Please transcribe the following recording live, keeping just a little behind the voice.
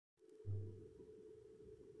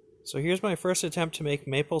So here's my first attempt to make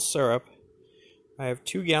maple syrup. I have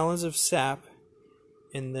 2 gallons of sap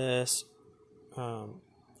in this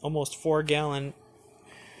almost 4-gallon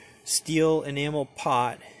steel enamel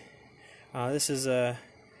pot. This is a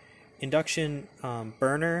induction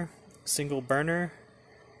burner, single burner,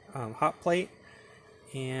 hot plate,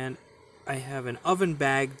 and I have an oven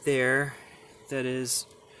bag there that is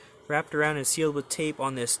wrapped around and sealed with tape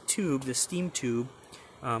on this tube, the steam tube.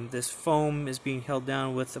 This foam is being held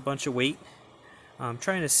down with a bunch of weight. I'm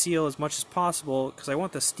trying to seal as much as possible because I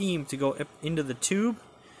want the steam to go up into the tube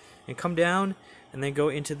and come down and then go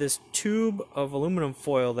into this tube of aluminum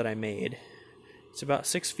foil that I made. It's about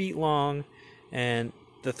 6 feet long, and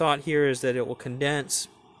the thought here is that it will condense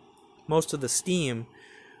most of the steam.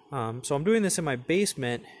 So I'm doing this in my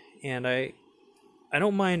basement, and I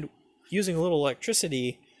don't mind using a little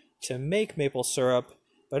electricity to make maple syrup,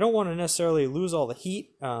 but I don't want to necessarily lose all the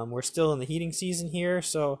heat. We're still in the heating season here,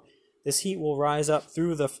 so this heat will rise up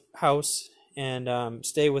through the house and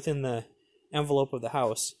stay within the envelope of the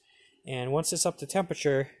house. And once it's up to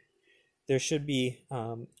temperature, there should be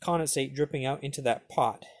condensate dripping out into that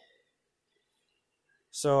pot.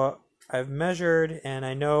 So I've measured, and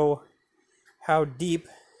I know how deep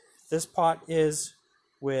this pot is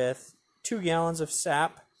with 2 gallons of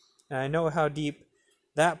sap, and I know how deep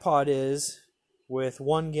that pot is with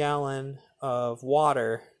 1 gallon of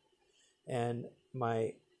water. And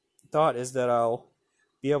my thought is that I'll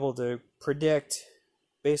be able to predict,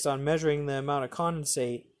 based on measuring the amount of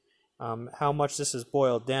condensate, how much this is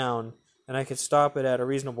boiled down, and I could stop it at a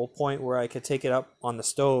reasonable point where I could take it up on the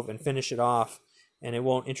stove and finish it off, and it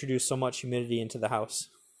won't introduce so much humidity into the house.